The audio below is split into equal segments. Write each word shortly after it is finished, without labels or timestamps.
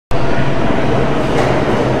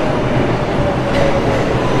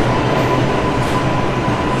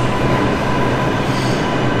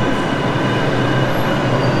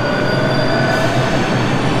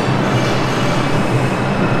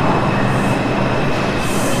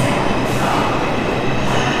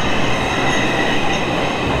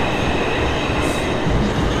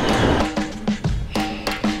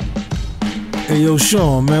Hey, yo,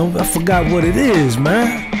 Sean, man, I forgot what it is,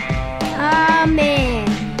 man. Ah, man.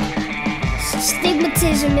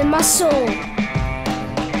 Stigmatism in my soul.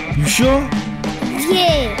 You sure?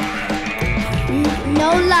 Yeah. No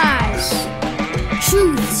lies.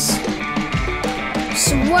 Truths.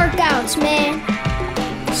 Some workouts, man.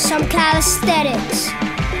 Some calisthenics.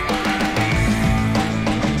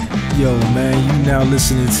 Yo, man, you now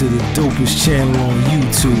listening to the dopest channel on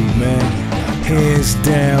YouTube, man. Hands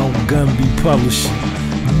down, Gunby Publishing.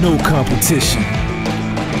 No competition.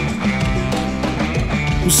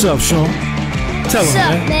 What's up, Sean? Tell What's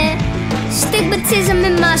him, up, man? Stigmatism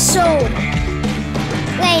in my soul.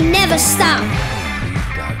 They ain't never stop.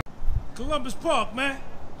 Columbus Park, man.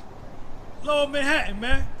 Lower Manhattan,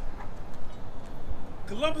 man.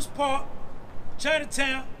 Columbus Park,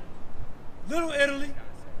 Chinatown, Little Italy.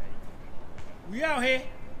 We out here.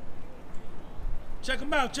 Check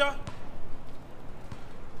them out, y'all.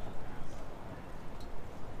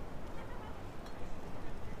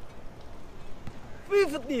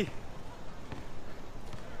 $50.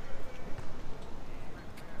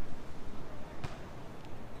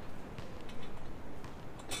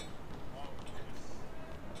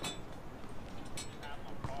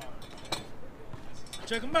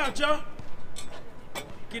 Check them out, y'all.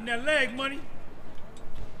 Getting that leg money.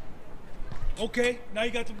 Okay, now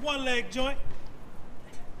you got the one leg joint.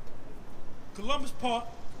 Columbus Park,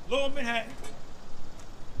 Lower Manhattan.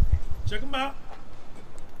 Check them out.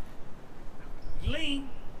 Lean.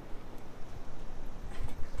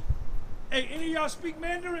 Hey, any of y'all speak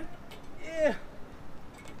Mandarin? Yeah.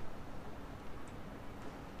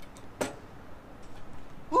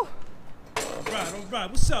 Whew. All right.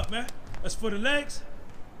 What's up, man? That's for the legs?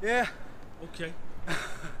 Yeah. Okay.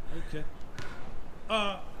 Okay.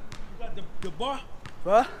 You got the bar?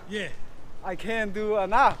 What? Yeah. I can't do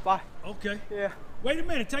enough, but Okay. yeah. Wait a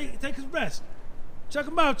minute. Take his rest. Check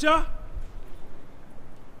him out, y'all.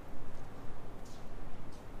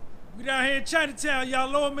 We down here in Chinatown, y'all,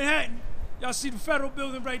 Lower Manhattan. Y'all see the federal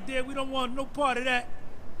building right there. We don't want no part of that.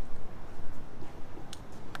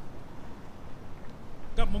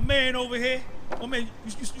 Got my man over here. Oh man,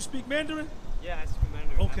 you speak Mandarin? Yeah, I speak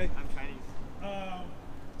Mandarin. Okay. I'm Chinese.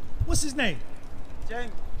 What's his name?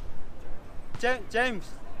 James. James.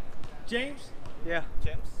 James? Yeah.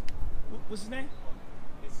 James? What's his name?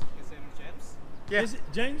 His name is James? Yeah. Is it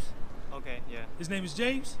James? Okay, yeah. His name is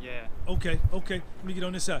James? Yeah. Okay. Let me get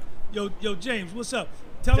on this side. Yo, James, what's up?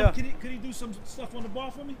 Tell him, could he do some stuff on the bar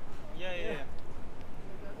for me? Yeah.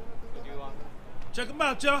 What do you want? Check him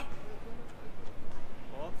out, y'all.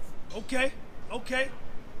 What? Okay.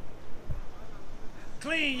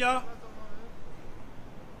 Clean, y'all.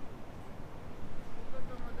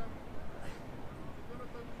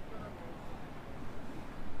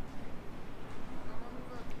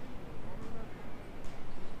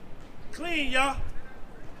 Clean, y'all.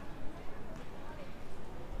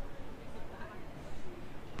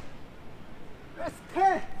 That's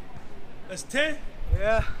 10. That's 10?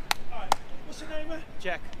 Yeah. All right. What's your name, man?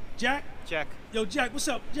 Jack. Jack? Jack. Yo, Jack, what's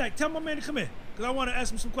up? Jack, tell my man to come in, because I want to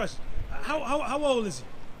ask him some questions. How old is he?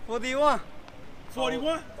 41.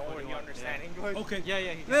 41? Oh, you understand English? Okay.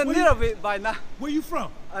 Yeah. A little bit by now. Where you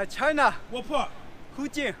from? China. What part?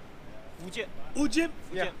 Fujian. Fujian. Ujip?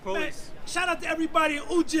 Yeah. Man, Province. shout out to everybody in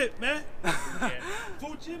Ujip, man.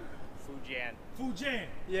 Fujian? Fujian.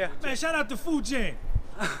 Yeah. Man, shout out to Fujian.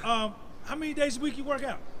 How many days a week you work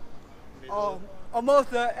out?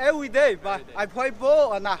 Almost every day, but I play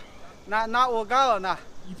ball or not work out or not.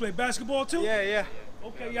 You play basketball too? Yeah.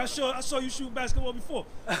 Okay, yeah, I saw you shoot basketball before.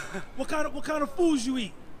 What kind of foods you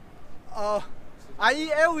eat? I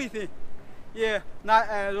eat everything. Yeah,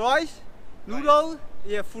 rice, noodles,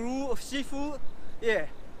 yeah, fruit, seafood, yeah.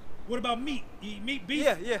 What about meat? You eat meat, beef?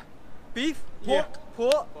 Yeah. Beef, Pork? yeah.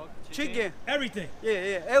 Pork, chicken. Everything?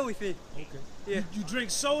 Yeah, everything. Okay. Yeah. You drink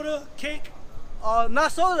soda, cake?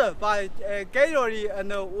 Not soda, but Gatorade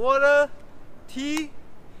and water, tea,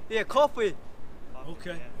 yeah, coffee.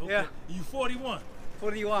 Okay. Yeah. You 41?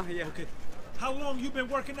 41, yeah. Okay. How long you been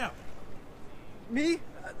working out? Me,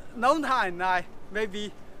 long time, like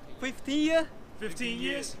maybe 15 years. 15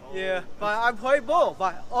 years? Yeah, but I play ball,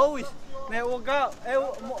 but always never work out.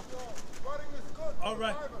 All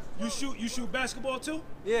right. You shoot basketball too?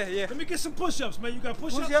 Yeah. Let me get some push-ups, man. You got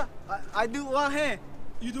push-ups? Push up, I do one hand.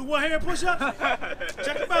 You do one hand push-ups?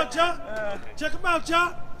 Check them out, y'all. Check them out,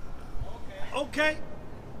 y'all. Okay.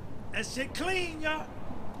 That shit clean, y'all.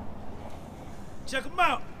 Check them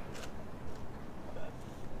out.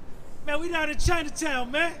 Man, we down in Chinatown,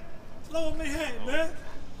 man. Lower Manhattan, man.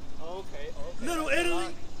 Okay. Little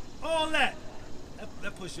Italy, all that.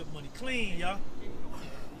 That push-up money clean, y'all.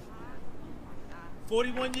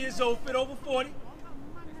 41 years old, fit over 40.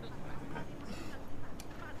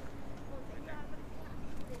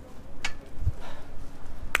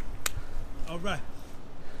 All right.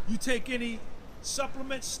 You take any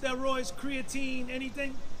supplements, steroids, creatine,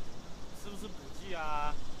 anything? 是不是补剂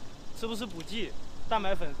啊？是不是补剂？蛋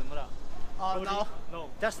白粉什么的 Oh, no. No.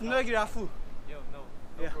 Just regular food. Yo, no.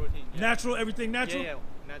 No Yeah. protein. Yeah. Natural, everything natural? Yeah,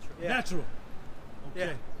 yeah. Natural. Yeah. Natural. Okay.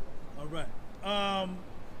 Yeah. All right.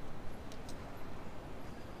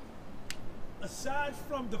 Aside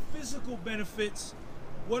from the physical benefits,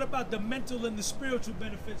 what about the mental and the spiritual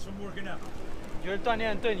benefits from working out? 你觉得锻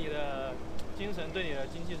炼对你的精神、对你的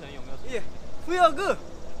精气神有没有什么 Yeah. Feel good.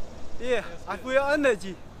 Yeah. I feel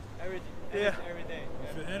energy. Yeah. Every day.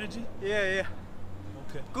 For energy? Yeah, yeah.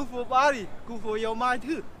 Okay. Good for body. Good for your mind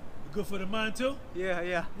too. Good for the mind too? Yeah,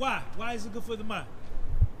 yeah. Why? Why is it good for the mind?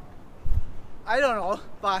 I don't know,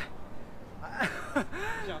 but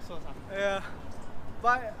你想说啥？ yeah,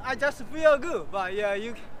 but I just feel good. But yeah,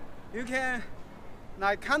 you can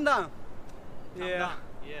like calm down. Calm Yeah, down.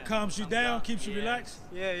 Yeah. Calms you down, keeps you Yeah. relaxed?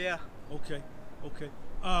 yeah, yeah. Okay. Okay.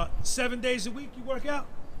 7 days a week you work out?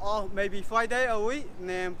 Or maybe 5 days a week and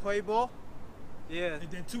then play ball. Yeah, And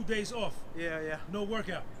then 2 days off. yeah, yeah. No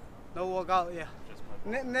workout. No workout. Yeah.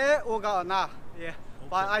 Net workout now. Yeah.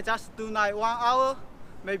 But I just do like 1 hour,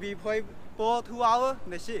 maybe play ball 2 hours.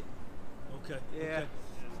 That's it. Okay. Yeah. Okay.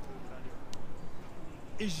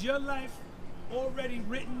 Is your life already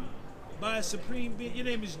written by a supreme being? Your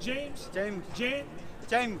name is James? James.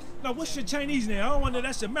 James? Now, what's your Chinese name? I don't wonder,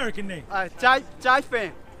 that's the American name.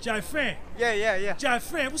 Zaifeng. Zaifeng. Yeah, yeah, yeah.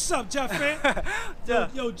 Zaifeng. What's up, Zaifeng? Yeah.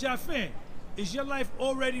 Yo, Zaifeng. Is your life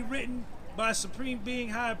already written by a supreme being,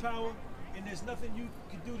 higher power, and there's nothing you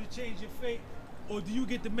can do to change your fate? Or do you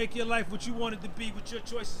get to make your life what you want it to be with your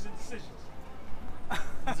choices and decisions?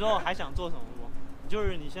 你之后还想做什么不？就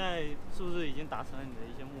是你现在是不是已经达成了你的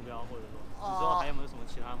一些目标，或者说你之后还有没有什么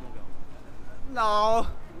其他目标？ No,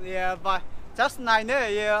 yeah, but just like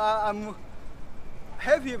that, yeah, I'm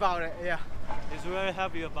happy about it, yeah. He's very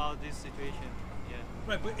happy about this situation. Yeah.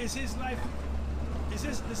 Right, but is his life,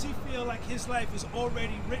 does he feel like his life is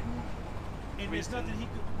already written and there's nothing he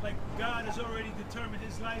could, like God has already determined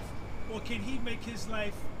his life? Or can he make his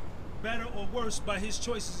life better or worse by his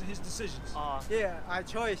choices and his decisions? Yeah, I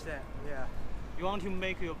chose that, yeah. You want to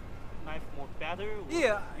make your life more better? Or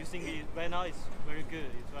Yeah. You think right now it's very good.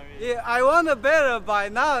 It's very. Yeah, I want it better,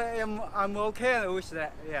 but now I'm okay with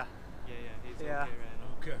that, yeah. Yeah, he's Yeah. okay right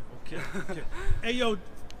now. Okay. Hey, yo,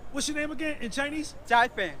 what's your name again in Chinese?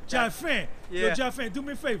 Zaifeng. Zaifeng. Yo, Yeah. Zaifeng, do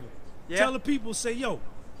me a favor. Yeah. Tell the people, say, yo,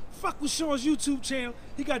 fuck with Sean's YouTube channel.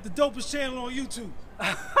 He got the dopest channel on YouTube.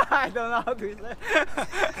 I don't know how to say.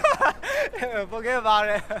 Forget about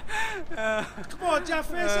it. Come on,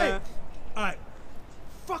 Zaifeng, say. All right.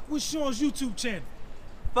 Fuck with Sean's YouTube channel.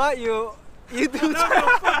 But you do No,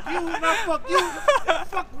 fuck you, not fuck you.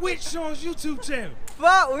 Fuck with Sean's YouTube channel.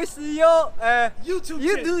 fuck with your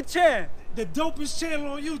YouTube channel. The dopest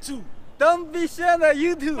channel on YouTube. Don't be sure that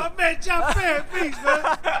YouTube. My man, Zaifeng, peace,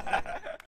 man.